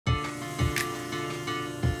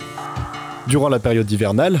Durant la période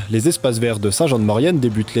hivernale, les espaces verts de Saint Jean de Maurienne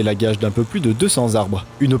débutent l'élagage d'un peu plus de 200 arbres.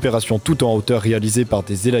 Une opération tout en hauteur réalisée par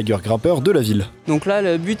des élagueurs grimpeurs de la ville. Donc là,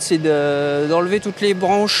 le but, c'est d'enlever toutes les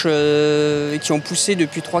branches qui ont poussé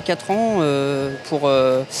depuis 3-4 ans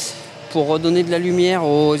pour redonner de la lumière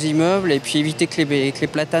aux immeubles et puis éviter que les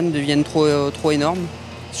platanes deviennent trop énormes.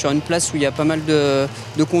 Sur une place où il y a pas mal de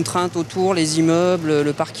contraintes autour, les immeubles,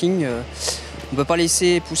 le parking. On ne peut pas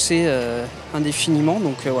laisser pousser indéfiniment,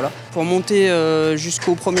 donc voilà. Pour monter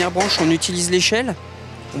jusqu'aux premières branches, on utilise l'échelle.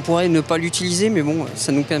 On pourrait ne pas l'utiliser, mais bon,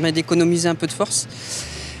 ça nous permet d'économiser un peu de force.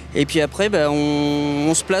 Et puis après,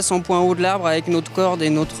 on se place en point haut de l'arbre avec notre corde et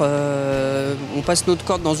on passe notre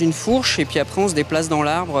corde dans une fourche et puis après on se déplace dans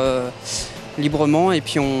l'arbre librement et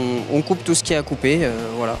puis on coupe tout ce qui est à couper,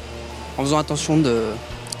 voilà. En faisant attention de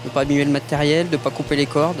ne pas abîmer le matériel, de ne pas couper les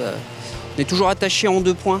cordes. On est toujours attaché en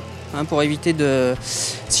 2 points. Pour éviter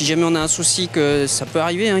si jamais on a un souci, que ça peut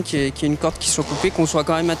arriver, qu'il y ait une corde qui soit coupée, qu'on soit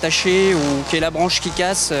quand même attaché ou qu'il y ait la branche qui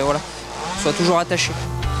casse, voilà, qu'on soit toujours attaché.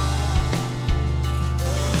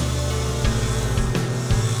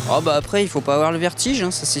 Après, il ne faut pas avoir le vertige,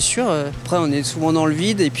 ça c'est sûr. Après, on est souvent dans le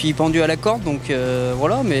vide et puis pendu à la corde, donc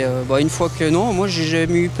voilà. Mais une fois que non, moi j'ai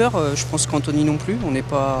jamais eu peur. Je pense qu'Anthony non plus. On n'est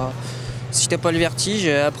pas. Si t'as pas le vertige,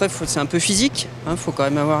 après c'est un peu physique. Faut quand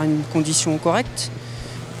même avoir une condition correcte.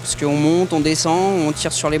 Parce qu'on monte, on descend, on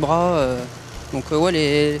tire sur les bras. Donc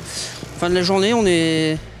fin de la journée, on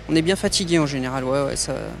est bien fatigué en général, ouais,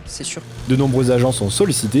 ça c'est sûr. De nombreux agents sont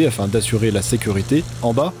sollicités afin d'assurer la sécurité,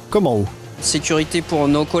 en bas comme en haut. Sécurité pour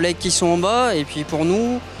nos collègues qui sont en bas et puis pour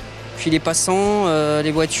nous, puis les passants,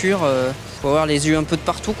 les voitures. Faut avoir les yeux un peu de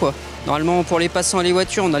partout, quoi. Normalement, pour les passants et les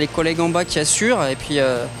voitures, on a les collègues en bas qui assurent et puis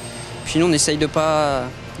nous, on essaye de pas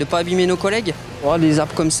abîmer nos collègues. Des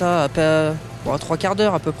arbres comme ça, 3 quarts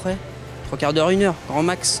d'heure à peu près. 3 quarts d'heure, 1 heure, grand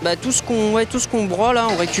max. Tout ce qu'on broie là,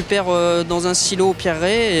 on récupère dans un silo au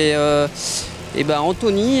Pierret et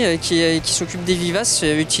Anthony qui s'occupe des vivaces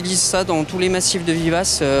utilise ça dans tous les massifs de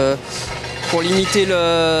vivaces pour limiter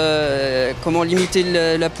la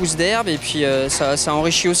pousse d'herbe et puis ça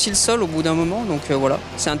enrichit aussi le sol au bout d'un moment, donc voilà,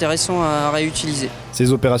 c'est intéressant à réutiliser.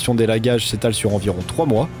 Ces opérations d'élagage s'étalent sur environ 3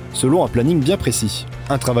 mois, selon un planning bien précis.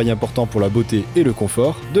 Un travail important pour la beauté et le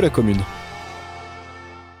confort de la commune.